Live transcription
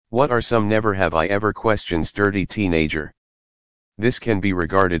What are some never have I ever questions, dirty teenager? This can be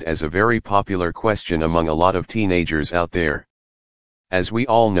regarded as a very popular question among a lot of teenagers out there. As we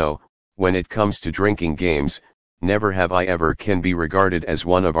all know, when it comes to drinking games, Never Have I Ever can be regarded as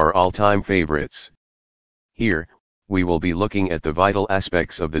one of our all-time favorites. Here, we will be looking at the vital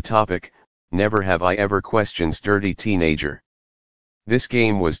aspects of the topic, Never Have I Ever questions, dirty teenager. This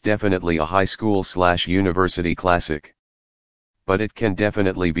game was definitely a high school/university classic. But it can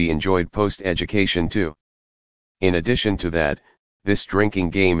definitely be enjoyed post-education too. In addition to that, this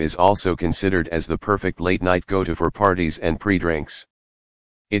drinking game is also considered as the perfect late-night go-to for parties and pre-drinks.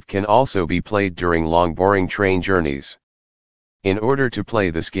 It can also be played during long boring train journeys. In order to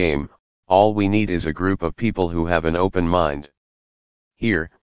play this game, all we need is a group of people who have an open mind. Here,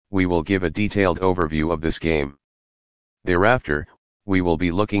 we will give a detailed overview of this game. Thereafter, we will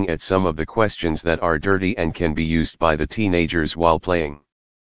be looking at some of the questions that are dirty and can be used by the teenagers while playing.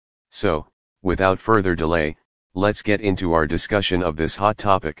 So, without further delay, let's get into our discussion of this hot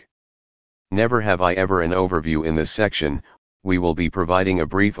topic. Never Have I Ever. An overview. In this section, we will be providing a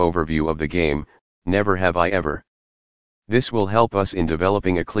brief overview of the game, Never Have I Ever. This will help us in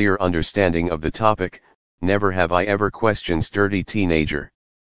developing a clear understanding of the topic, Never Have I Ever questions, dirty teenager.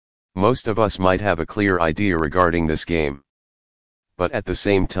 Most of us might have a clear idea regarding this game. But at the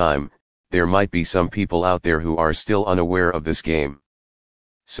same time, there might be some people out there who are still unaware of this game.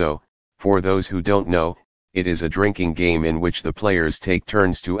 So, for those who don't know, it is a drinking game in which the players take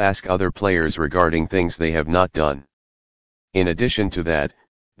turns to ask other players regarding things they have not done. In addition to that,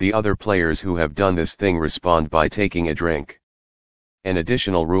 the other players who have done this thing respond by taking a drink. An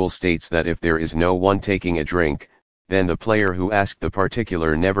additional rule states that if there is no one taking a drink, then the player who asked the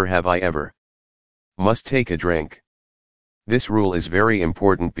particular Never Have I Ever must take a drink. This rule is very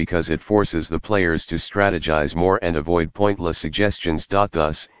important because it forces the players to strategize more and avoid pointless suggestions.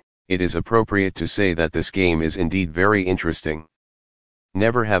 Thus, it is appropriate to say that this game is indeed very interesting.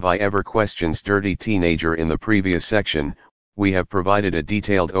 Never Have I Ever questions, dirty teenager. In the previous section, we have provided a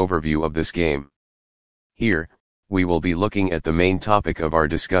detailed overview of this game. Here, we will be looking at the main topic of our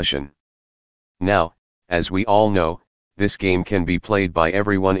discussion. Now, as we all know, this game can be played by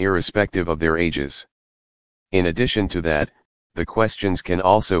everyone irrespective of their ages. In addition to that, the questions can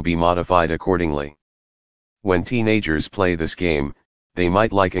also be modified accordingly. When teenagers play this game, they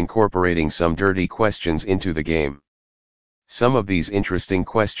might like incorporating some dirty questions into the game. Some of these interesting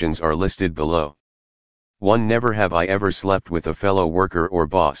questions are listed below. 1. Never have I ever slept with a fellow worker or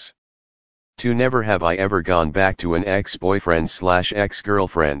boss. 2. Never have I ever gone back to an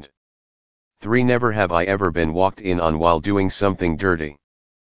ex-boyfriend/ex-girlfriend. 3. Never have I ever been walked in on while doing something dirty.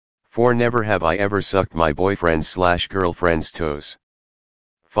 4. Never have I ever sucked my boyfriend/girlfriend's toes.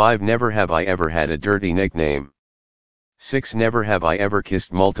 5. Never have I ever had a dirty nickname. 6. Never have I ever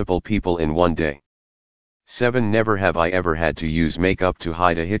kissed multiple people in one day. 7. Never have I ever had to use makeup to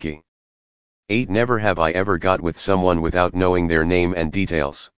hide a hickey. 8. Never have I ever got with someone without knowing their name and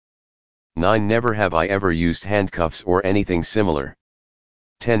details. 9. Never have I ever used handcuffs or anything similar.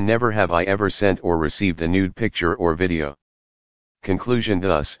 10. Never have I ever sent or received a nude picture or video. Conclusion.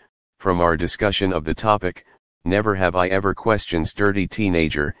 Thus, from our discussion of the topic, Never Have I Ever questions, dirty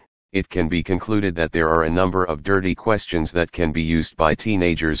teenager, it can be concluded that there are a number of dirty questions that can be used by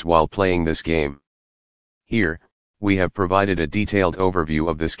teenagers while playing this game. Here, we have provided a detailed overview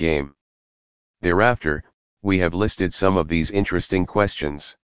of this game. Thereafter, we have listed some of these interesting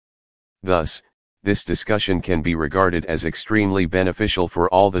questions. Thus, this discussion can be regarded as extremely beneficial for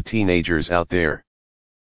all the teenagers out there.